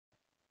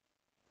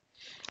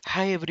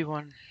Hi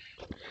everyone.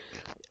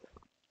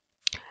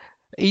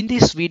 In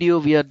this video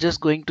we are just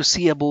going to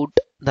see about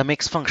the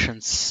MEX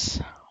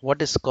functions.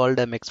 What is called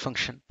a MEX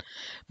function?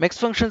 MEX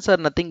functions are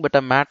nothing but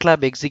a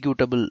Matlab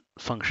executable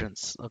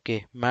functions.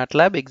 Okay,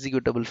 Matlab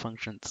executable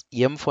functions.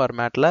 M for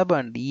Matlab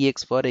and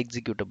EX for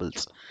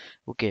executables.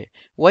 Okay,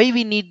 why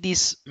we need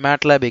these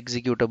Matlab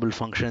executable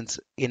functions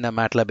in a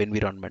Matlab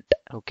environment?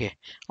 Okay,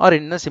 or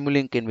in a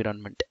Simulink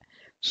environment.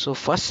 So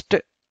first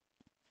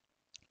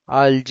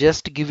I'll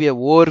just give you a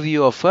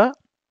overview of a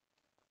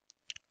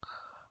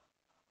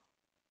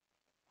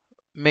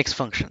MEX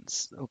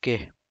functions.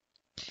 Okay,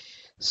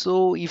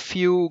 so if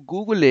you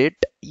Google it,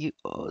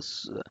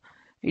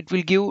 it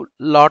will give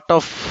lot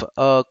of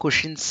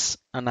questions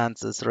and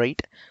answers,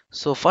 right?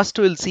 So first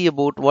we'll see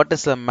about what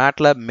is a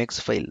MATLAB MEX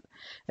file.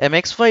 A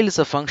MEX file is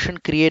a function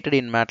created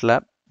in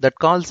MATLAB that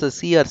calls a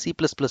C or C++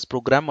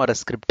 program or a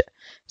script,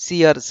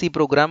 C or C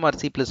program or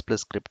C++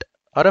 script,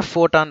 or a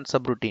photon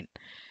subroutine.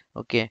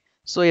 Okay,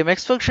 so a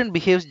MEX function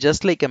behaves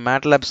just like a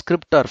MATLAB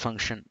script or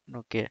function.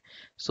 Okay,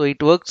 so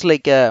it works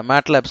like a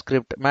MATLAB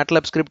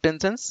script in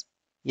sense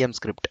M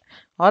script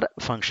or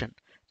function.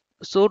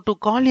 So to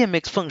call a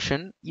MEX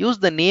function, use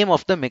the name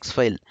of the MEX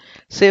file.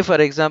 Say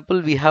for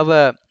example, we have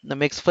a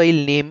MEX file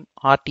name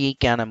RTA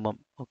CanMM.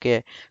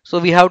 Okay, so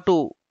we have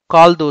to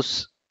call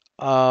those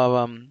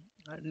um,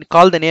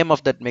 call the name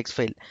of that MEX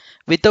file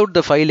without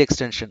the file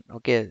extension.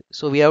 Okay,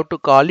 so we have to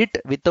call it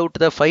without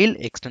the file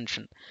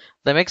extension.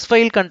 The MEX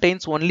file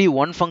contains only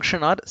one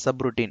function or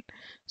subroutine.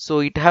 So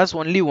it has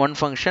only one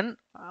function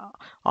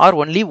or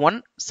only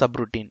one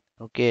subroutine.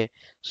 Okay,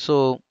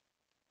 so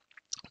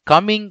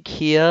coming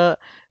here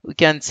we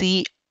can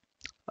see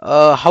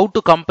how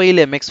to compile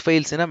MX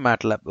files in a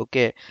MATLAB.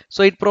 Okay,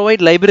 so it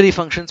provides library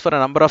functions for a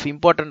number of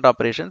important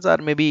operations or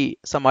maybe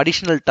some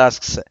additional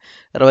tasks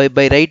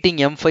by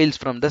writing M files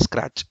from the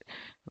scratch.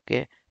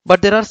 Okay,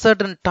 but there are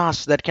certain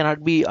tasks that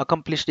cannot be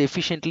accomplished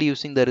efficiently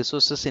using the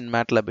resources in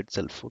MATLAB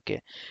itself.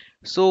 Okay,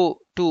 so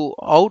to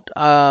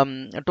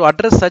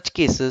address such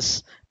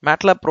cases,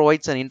 MATLAB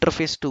provides an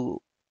interface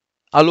to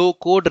allow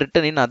code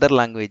written in other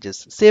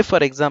languages. Say for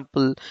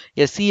example,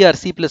 a C or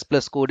C++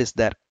 code is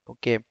there.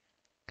 Okay,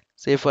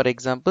 say for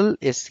example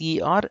a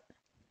C or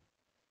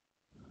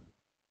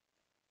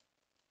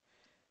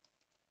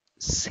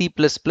C++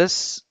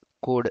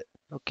 code.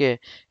 Okay,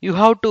 you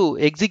have to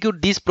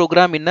execute this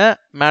program in a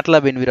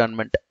MATLAB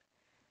environment.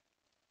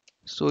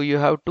 So you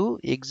have to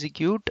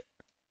execute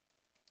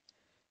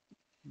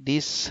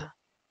this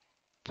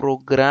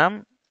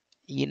program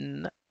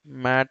in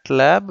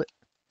MATLAB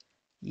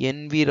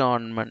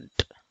environment.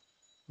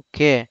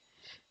 Okay,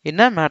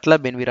 in a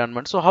MATLAB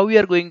environment. So how we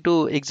are going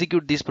to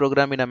execute this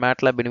program in a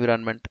MATLAB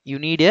environment? You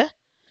need a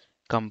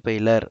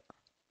compiler.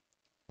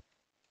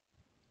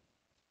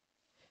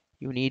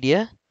 You need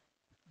a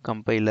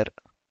compiler.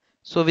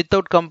 So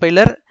without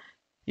compiler,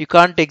 you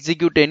can't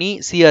execute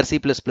any C or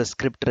C++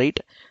 script, right?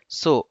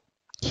 So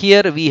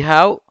here we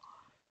have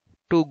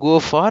to go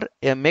for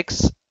a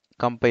MEX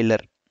compiler,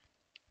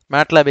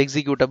 MATLAB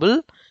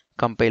executable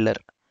compiler.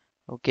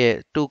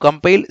 Okay, to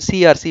compile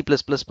C or C++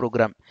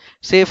 program.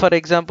 Say for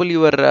example,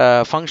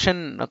 your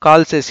function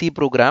calls a C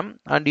program,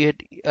 and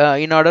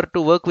in order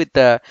to work with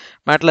the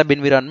MATLAB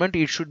environment,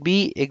 it should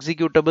be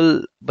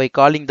executable by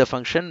calling the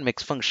function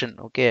MEX function.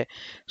 Okay,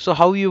 so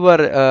how you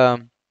are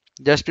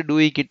just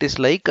doing it is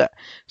like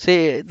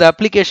say the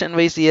application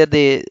wise here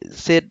they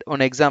said on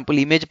example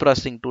image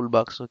processing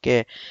toolbox.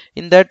 Okay,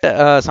 in that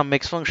some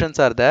MEX functions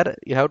are there.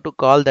 You have to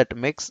call that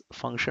MEX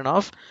function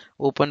of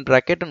open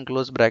bracket and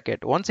close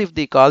bracket. Once if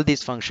they call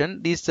this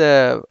function, this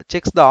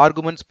checks the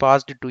arguments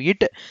passed to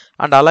it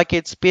and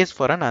allocates space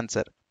for an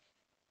answer.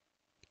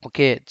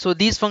 Okay, so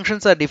these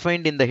functions are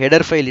defined in the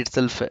header file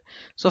itself.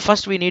 So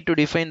first we need to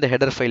define the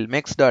header file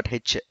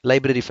mex.h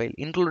library file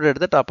included at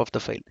the top of the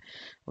file.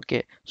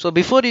 Okay, so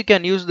before you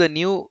can use the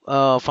new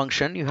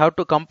function, you have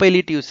to compile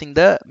it using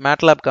the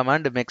MATLAB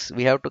command mex.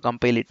 We have to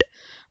compile it.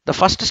 The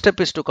first step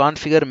is to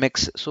configure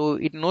MEX, so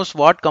it knows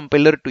what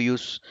compiler to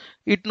use.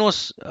 It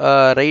knows,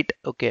 right?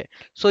 Okay,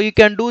 so you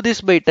can do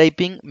this by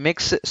typing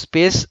MEX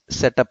space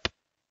setup,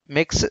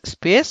 MEX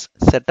space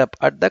setup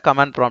at the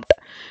command prompt.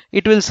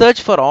 It will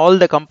search for all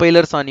the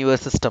compilers on your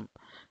system.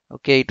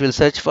 Okay, it will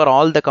search for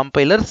all the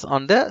compilers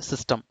on the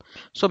system.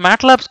 So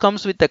MATLAB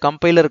comes with a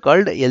compiler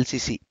called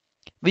LCC,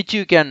 which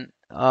you can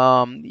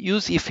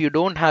use if you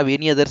don't have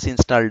any others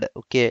installed.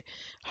 Okay,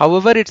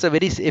 however it's a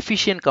very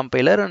efficient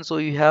compiler, and so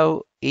you have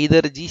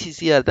either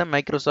GCC or the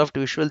Microsoft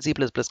Visual C++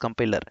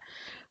 compiler.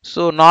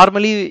 So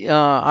normally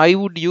I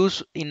would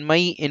use in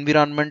my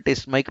environment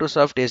is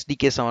Microsoft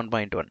SDK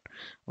 7.1.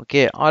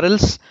 Okay, or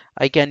else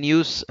I can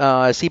use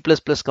C++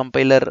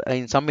 compiler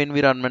in some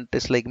environment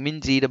is like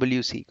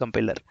MinGWC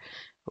compiler.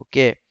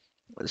 Okay,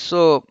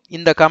 so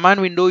in the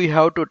command window you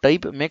have to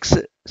type MEX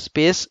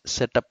space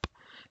setup.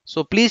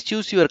 So please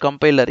choose your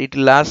compiler. It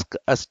will ask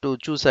us to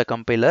choose a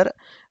compiler.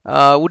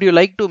 Would you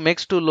like to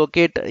MEX to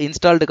locate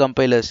installed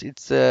compilers?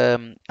 It's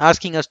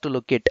asking us to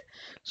locate.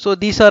 So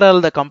these are all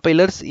the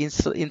compilers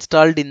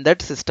installed in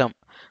that system.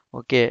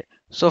 Okay.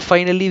 So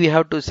finally we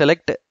have to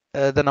select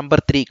the number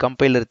 3,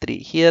 compiler 3.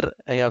 Here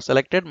I have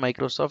selected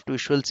Microsoft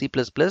Visual C++,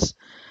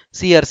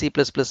 C or C++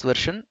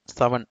 version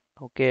 7.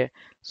 Okay,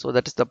 so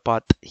that is the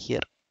path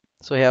here.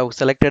 So I have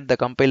selected the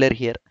compiler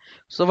here.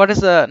 So what is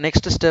the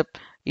next step?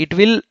 It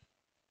will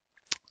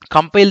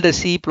compile the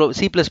C++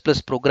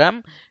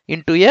 program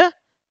into a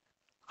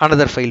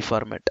another file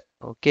format.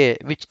 Okay,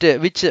 which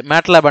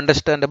Matlab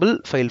understandable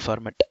file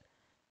format.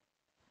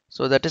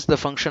 So that is the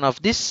function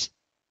of this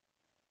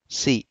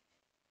C.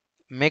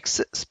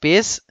 MEX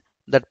space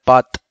that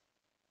path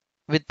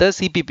with the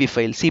CPP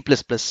file, C++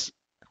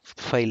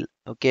 file.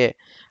 Okay,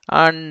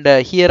 and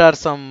here are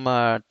some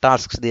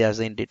tasks they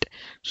assigned it.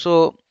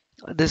 So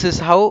this is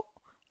how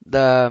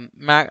the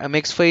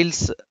MEX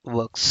files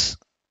works.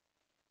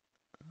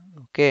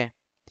 Okay,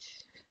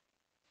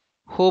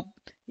 hope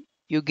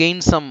you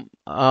gain some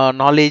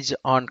knowledge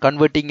on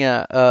converting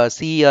a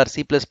C or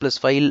C++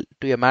 file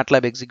to a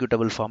MATLAB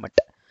executable format.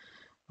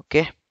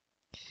 Okay,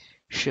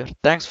 sure.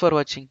 Thanks for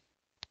watching.